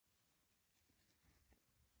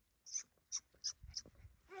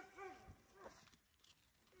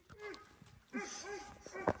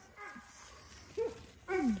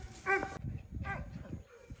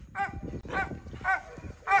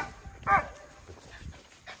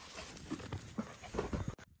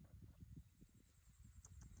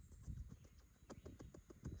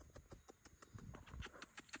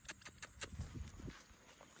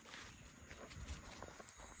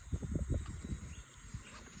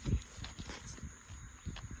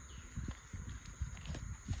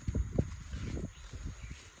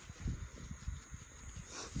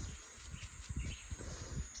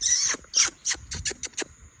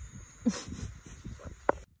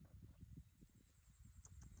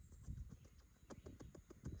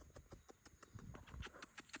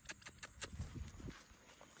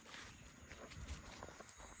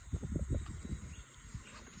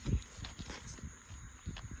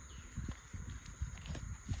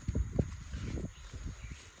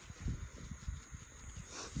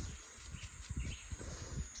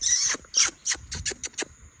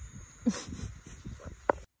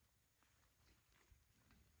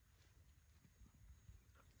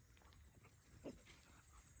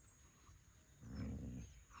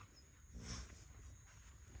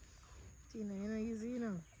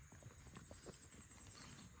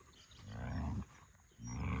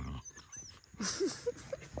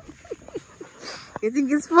You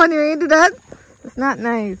think it's funny when you do that? It's not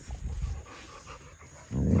nice.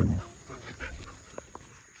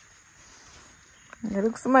 You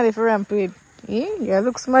look somebody for ramp with. Eh? You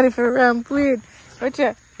look somebody for ramp with. Watch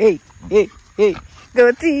out. Hey, hey, hey.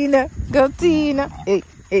 Go Tina, go Tina. Hey,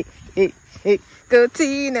 hey, hey, hey. Go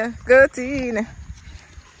Tina, go Tina.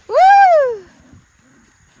 Woo!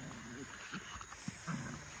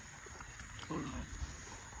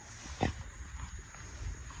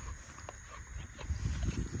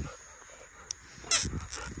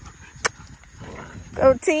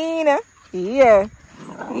 Go Tina. Yeah.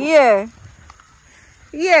 Yeah.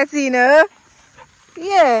 Yeah, Tina.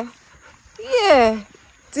 Yeah. Yeah.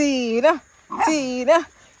 Tina. Tina.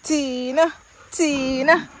 Tina.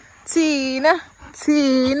 Tina. Tina.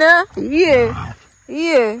 Tina. Yeah.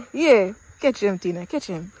 Yeah. Yeah. Catch him, Tina. Catch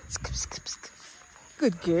him. Skip, skip, skip.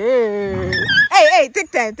 Good girl. Hey, hey,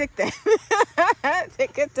 take time, take time.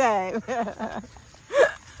 Take your time.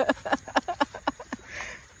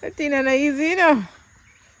 Tina not easy, you know.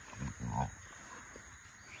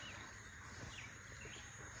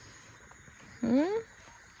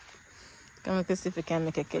 Come, let's see if we can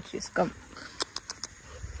make a catch this. Come.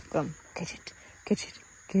 Come, catch it. Catch it.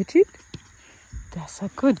 Catch it. That's a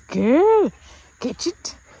good girl. Catch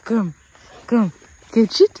it. Come. Come.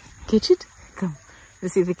 Catch it. Catch it. Come.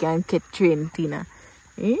 Let's see if we can train Tina.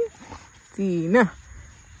 Eh? Tina.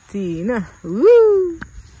 Tina. Woo.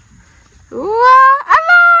 Wow.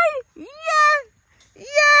 Aloy. Yeah.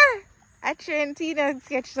 Yeah. I trained Tina to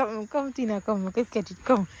catch something. Come, Tina. Come. Let's catch it.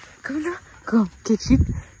 Come. Come now. Come. Catch it.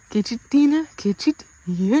 Catch it, Tina. Catch it.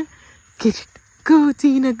 Yeah. Catch it. Go,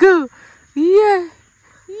 Tina. Go. Yeah.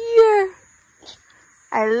 Yeah.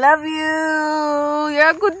 I love you. You're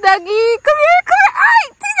a good doggy. Come here. Come here. Ay,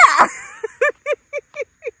 Tina.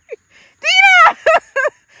 Tina.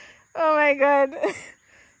 Oh my God.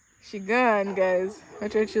 She gone, guys.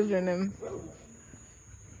 Watch her children.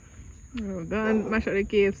 Oh, gone. Mash out the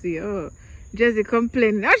KFC. Oh, Jessie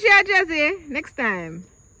complaining. Oh, yeah, Jessie. Next time.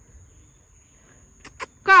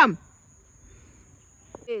 Come.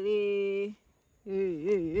 Hey, hey, hey,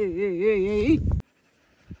 hey, hey, hey.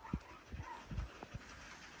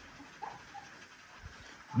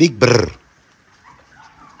 Big brr.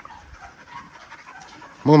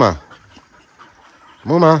 Mama.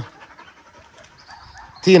 Mama.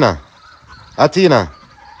 Tina. Tina.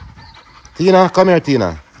 Tina, come here,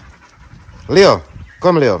 Tina. Leo.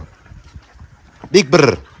 Come, Leo. Big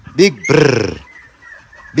brr. Big brr.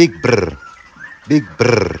 Big brr. Big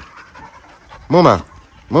brr. Mama.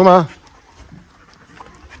 Mama.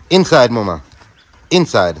 Inside, Mama.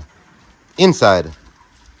 Inside. Inside.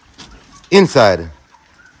 Inside.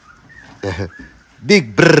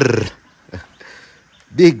 Big brr.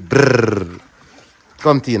 Big brr.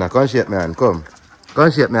 Come, Tina. Come shake me hand. Come.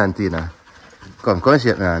 Come shake me hand, Tina. Come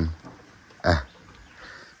shake me hand.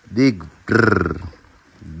 Big brr.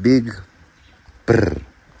 Big brr.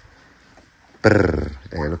 Brr.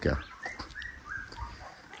 Hey, look here.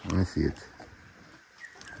 Let me see it.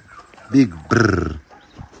 Big brr.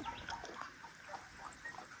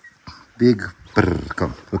 Big brr.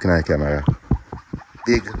 Come, look in the camera.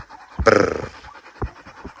 Big brr.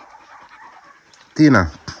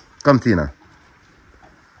 Tina. Come, Tina.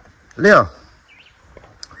 Leo.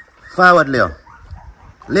 Forward, Leo.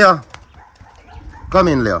 Leo. Come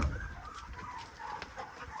in, Leo.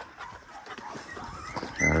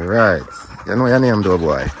 Alright. You know your name, though,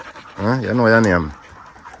 boy. Huh? You know your name.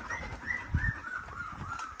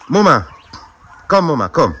 Mama. Come, Mama.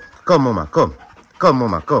 Come. Come, Mama. Come. Come,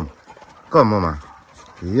 Mama. Come. Come, Mama.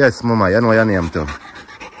 Yes, Mama. You know your name, too.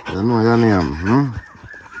 You know your name. Hmm?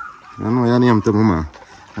 You know your name, too, Mama.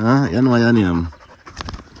 Huh? You know your name.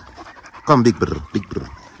 Come, big brr. Big brr.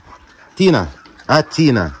 Tina.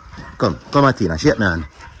 Tina. Come. Come, Tina. Shake me hand.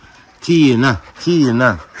 Tina.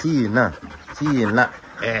 Tina. Tina. Tina.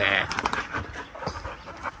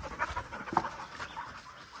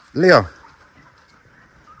 Leo.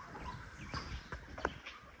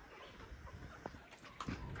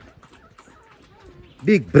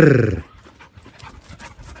 Big brr.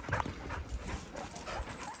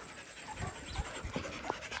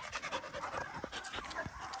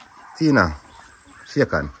 Tina.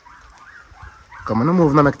 Shake on. Come on,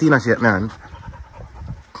 move now, make Tina shake, man.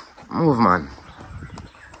 Move, man.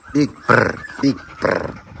 Big brr. Big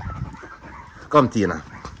brr. Come, Tina.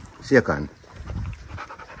 Shake on.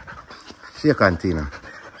 Shake on, Tina.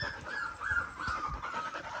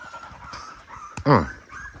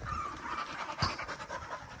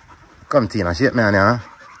 Come, Tina, shake me on, yeah?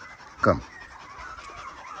 Come.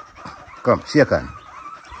 Come, shake on.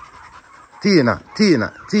 Tina,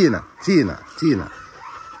 Tina, Tina, Tina, Tina,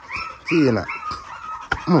 Tina,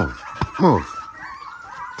 Move. Move.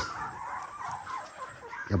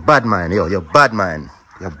 You're bad man, yo. You're bad man.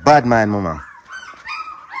 You're bad man, mama.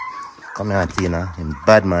 Come here, Tina. In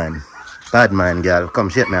bad man. Bad man, girl. Come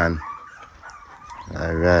shake me hand.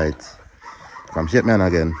 Alright. Come shake me hand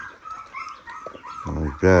again.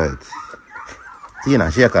 Alright. Tina,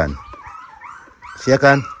 shake hand. Shake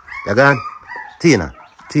hand. You gone? Tina.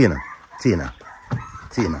 Tina. Tina.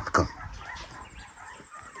 Tina, come.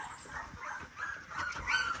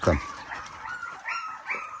 Come.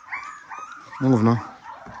 Move now.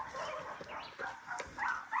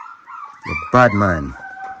 You're bad man.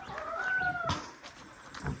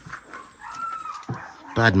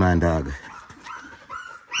 Bad man, dog.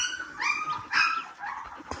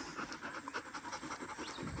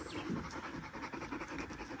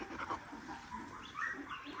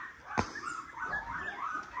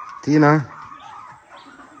 Tina.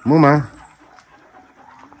 Mama.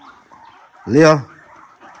 Leo.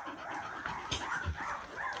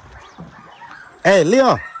 Hey,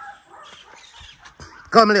 Leo.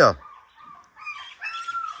 Come, Leo.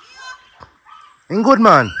 In good,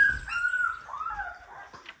 man.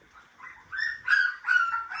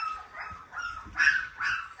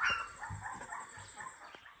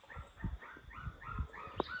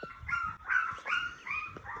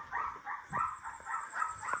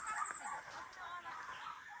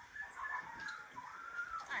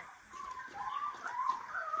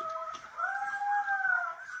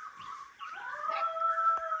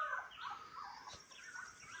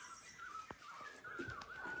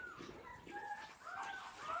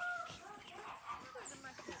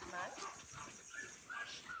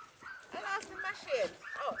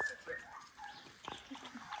 Oh, sit here.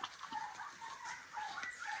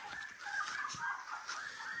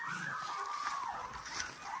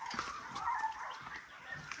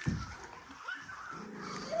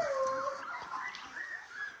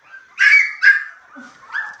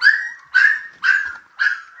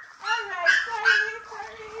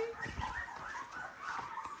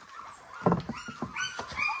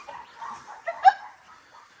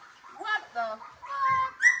 What the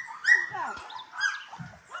fuck? What's that?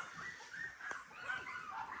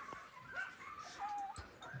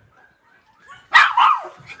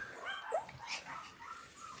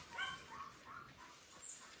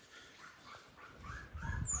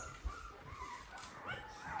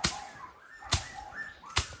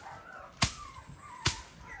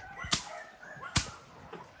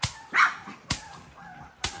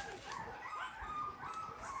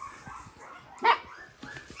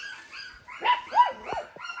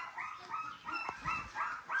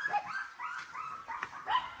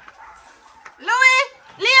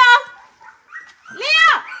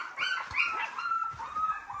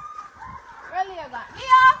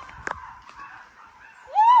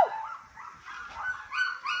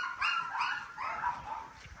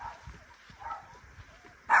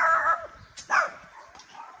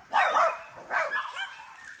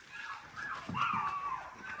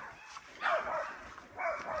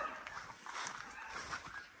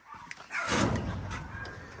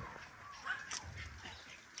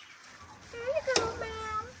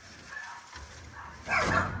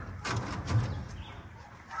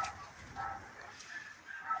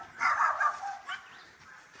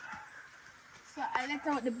 So I let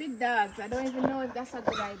out the big dogs. I don't even know if that's a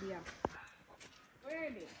good idea. Where are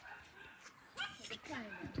they? The tiny.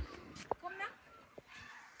 Come now.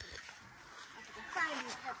 The tiny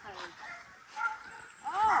peppers.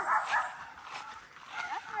 Oh!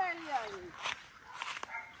 That's where they are.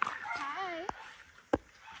 Hi.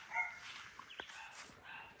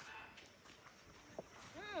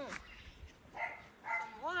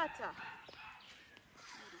 Some water.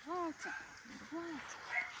 Water. Water.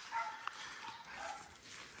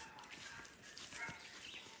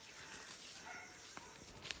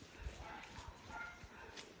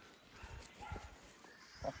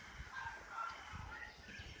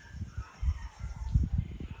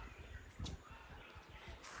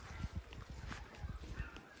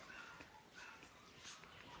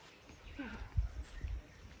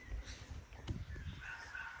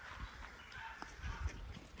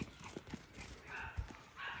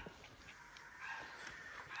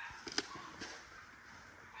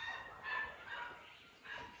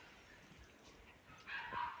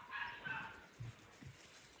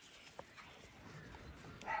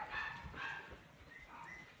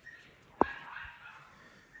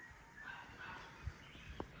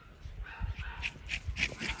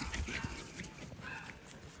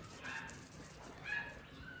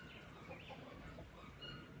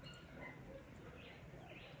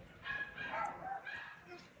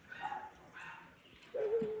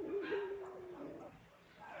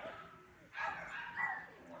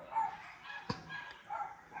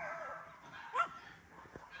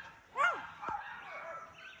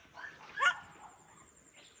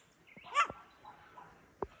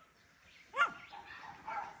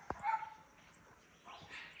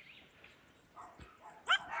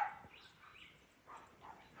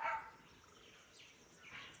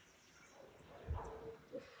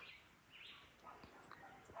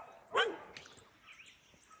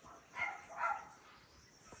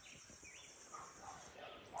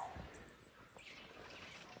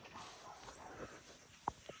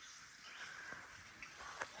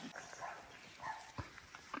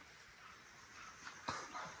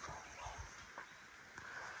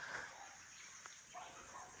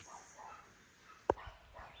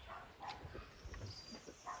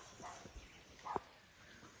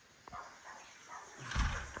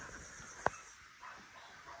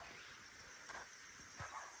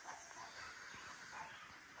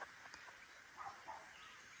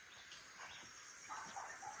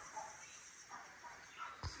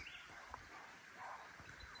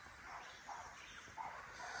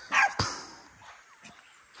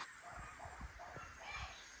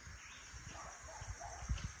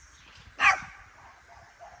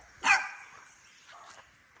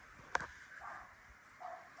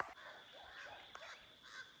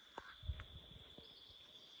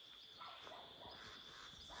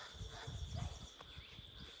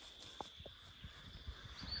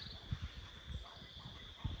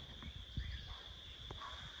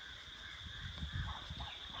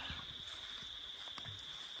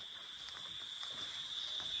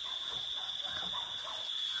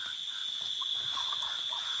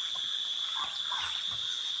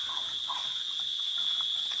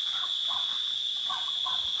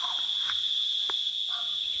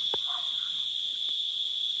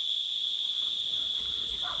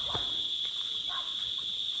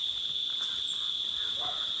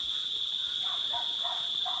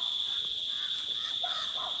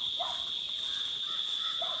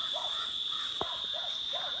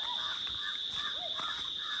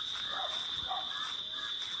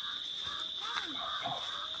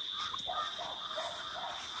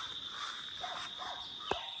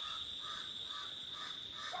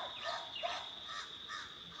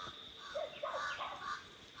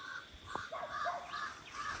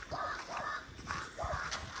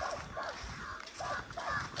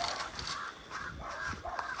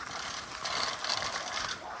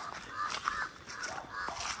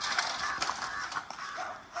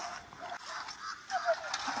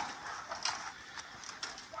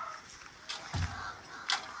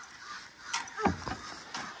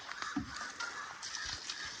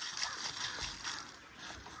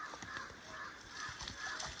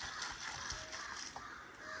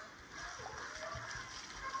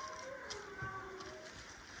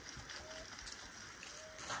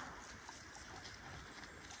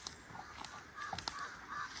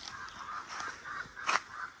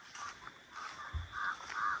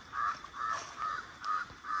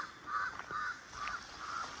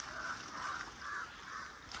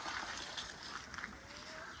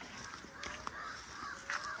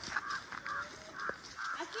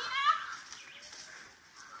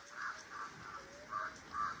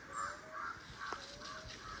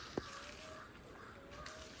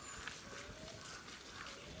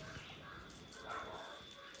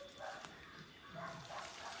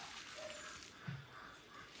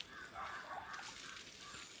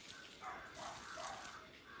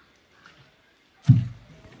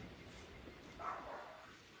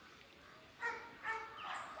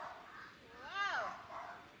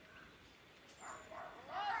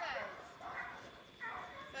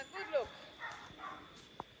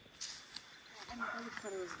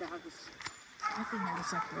 those dogs. I think I'll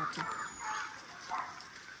separate you.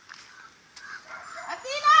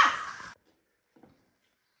 Athena!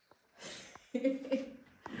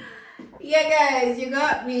 Yeah, guys, you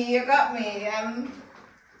got me. I'm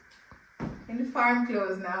in the farm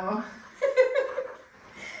clothes now.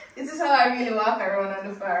 This is how I really walk around on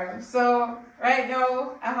the farm. So right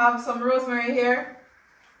now I have some rosemary here.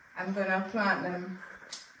 I'm gonna plant them.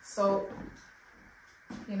 So,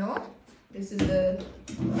 you know, this is the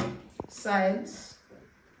sides,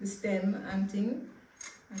 the stem and thing.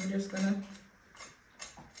 I'm just gonna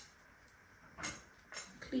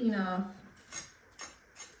clean off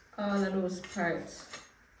all of those parts.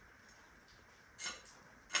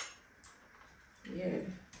 Yeah.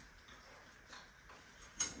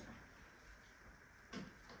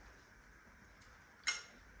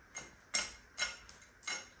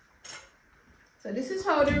 So this is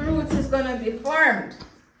how the roots is gonna be formed.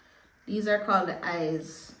 These are called the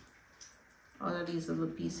eyes. All of these little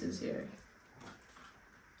pieces here.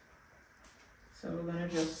 So we're gonna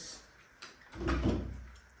just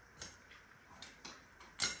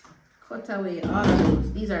cut away all of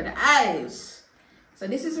those. These are the eyes. So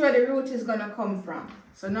this is where the root is gonna come from.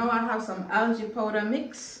 So now I have some algae powder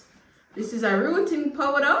mix. This is a rooting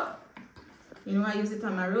powder. You know, I use it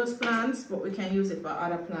on my rose plants, but we can use it for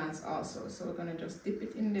other plants also. So we're gonna just dip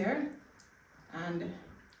it in there and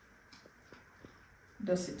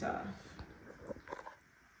dust it off.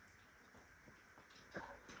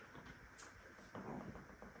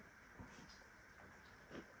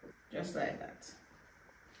 Just like that.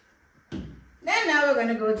 Then now we're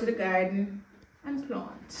gonna go to the garden and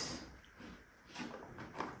plant.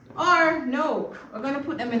 Or no, we're gonna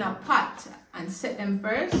put them in a pot and set them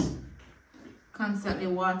first. Constantly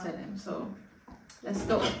water them. So let's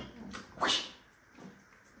go.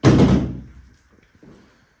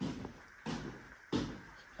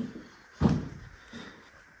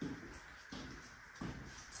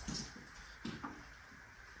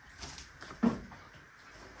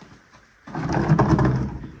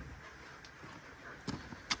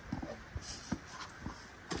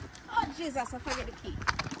 Oh Jesus, I forget the key.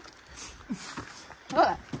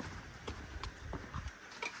 What?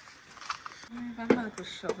 I have a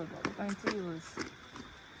shovel, but I'm going to use.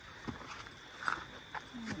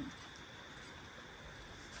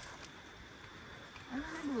 I'm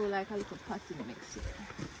going to do like a little potting mix here.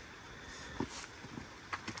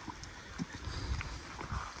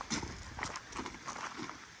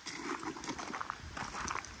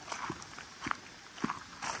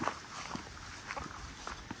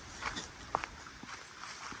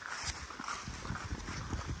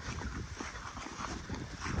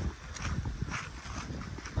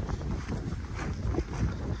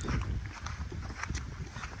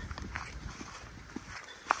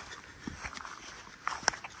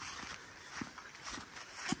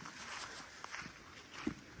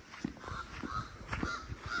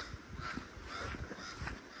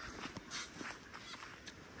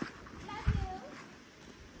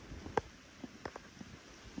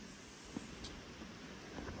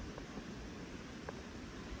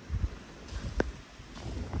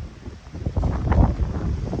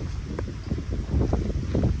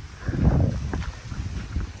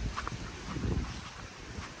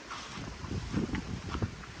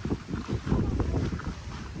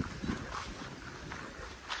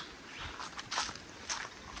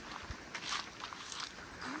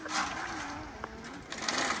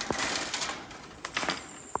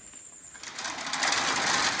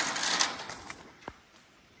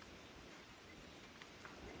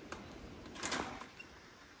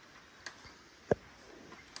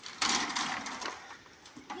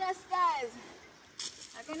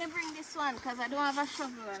 I'm gonna bring this one because I don't have a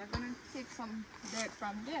shovel and I'm gonna take some dirt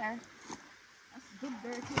from there. That's good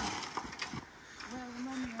dirt here. Well,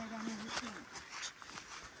 money than everything.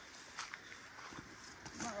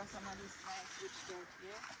 Borrow some of this nice rich dirt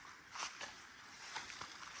here.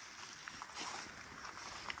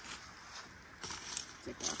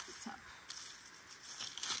 Take off the top.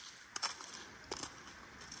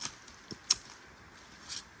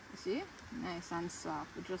 You see? Nice and soft.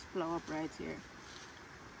 We just plow up right here.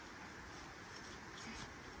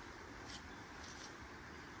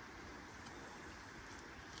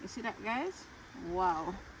 You see that, guys?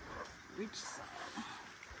 Wow. Rich soil.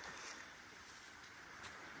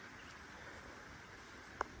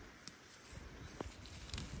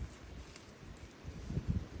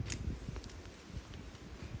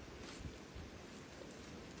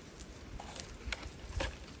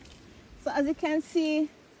 So as you can see,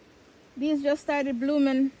 these just started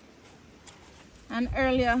blooming, and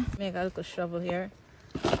earlier make a little shovel here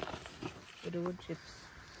with the wood chips.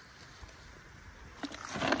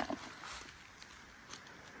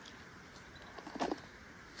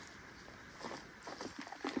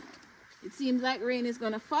 seems like rain is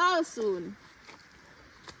gonna fall soon.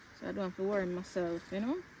 So I don't have to worry myself, you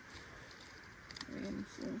know. Rain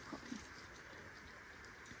soon come.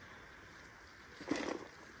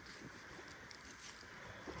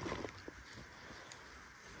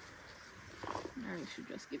 I should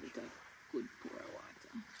just give it a good pour of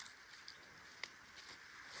water.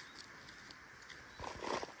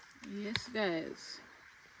 Yes, guys.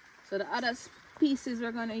 So the other pieces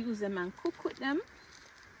we're gonna use them and cook with them.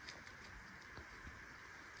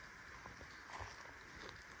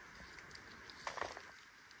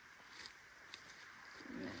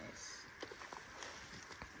 Nice.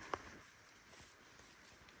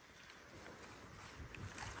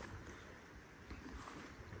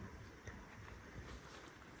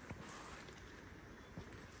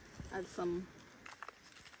 Add some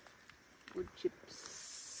wood chips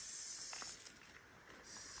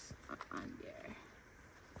on there.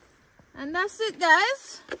 And that's it,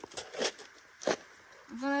 guys.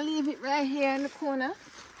 I'm gonna leave it right here in the corner.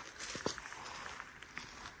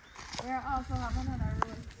 We also have another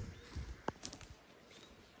rose.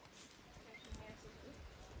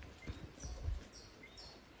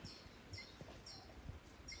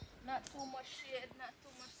 Not too much shade, not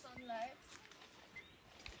too much sunlight.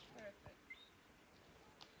 Perfect.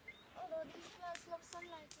 Although these plants love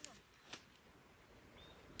sunlight, you know.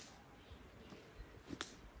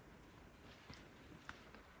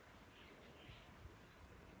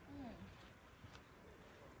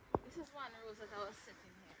 This is one rose that I was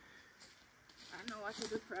setting here. I know what is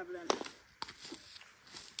the problem.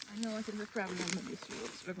 I know what is the problem with this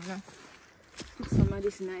rose. We're gonna put some of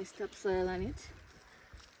this nice topsoil on it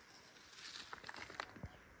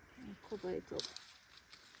and cover it up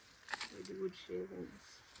with the wood shavings.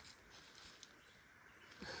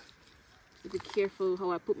 Be careful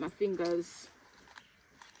how I put my fingers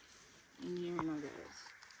in here, you know, guys.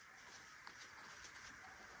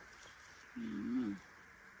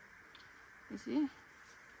 You see?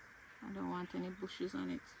 I don't want any bushes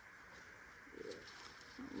on it. Yeah.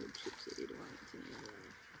 Some wood chips, I didn't want it in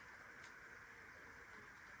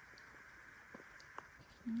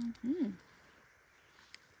there.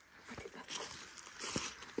 Look at that.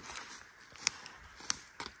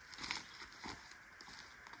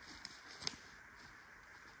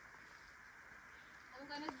 I'm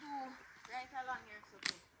gonna do right along here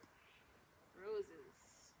something. Roses.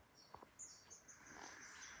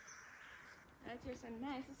 Right here's a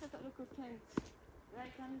nice set up little tent.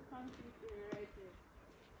 Right on the concrete here, right here.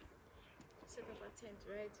 Set up a tent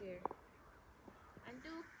right here. And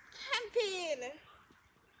do camping.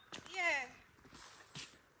 Yeah.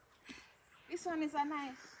 This one is a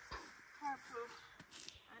nice purple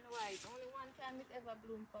and white. Only one time it ever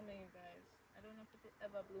bloomed for me, guys. I don't know if it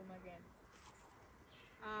ever bloom again.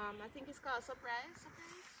 I think it's called surprise.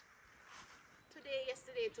 Today,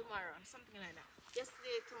 yesterday, tomorrow, something like that.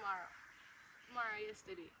 Yesterday, tomorrow, tomorrow,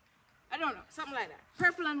 yesterday. I don't know, something like that.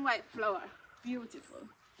 Purple and white flower, beautiful.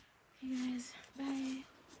 Hey guys, bye.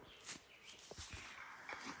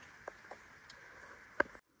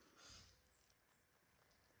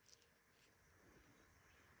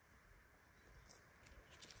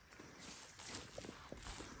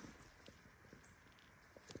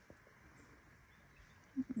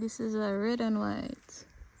 This is a red and white.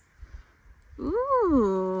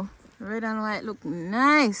 Ooh, red and white look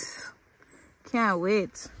nice. Can't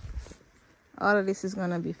wait. All of this is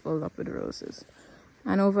gonna be filled up with roses.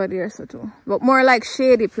 And over there so too. But more like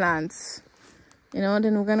shady plants. You know,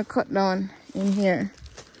 then we're gonna cut down in here.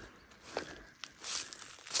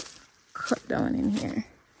 Cut down in here.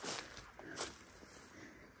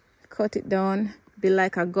 Cut it down. Be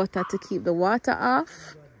like a gutter to keep the water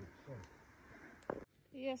off.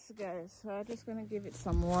 Yes guys, so I'm just gonna give it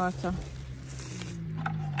some water.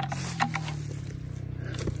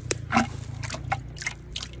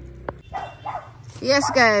 Yes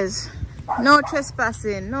guys, no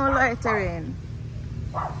trespassing, no loitering.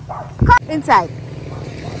 Come inside.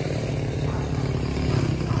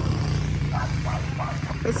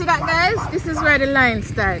 You see that guys? This is where the line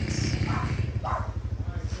starts.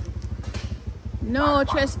 No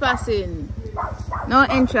trespassing, no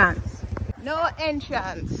entrance. No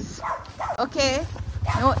entrance. Okay?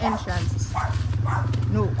 No entrance.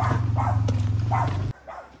 No.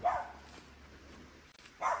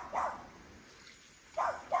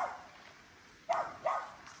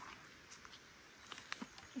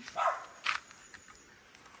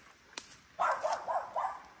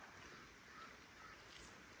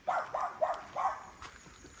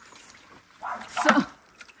 So,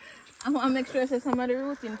 I want to make sure that some of the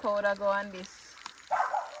rooting powder go on this.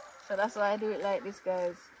 So that's why I do it like this,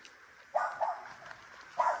 guys.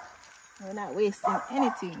 We're not wasting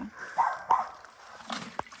anything.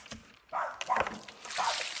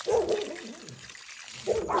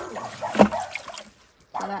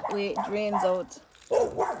 So that way it drains out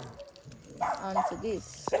onto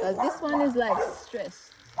this. Because this one is like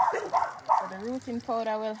stressed. So the rooting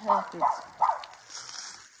powder will help it.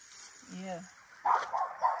 Yeah.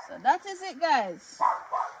 So that is it, guys.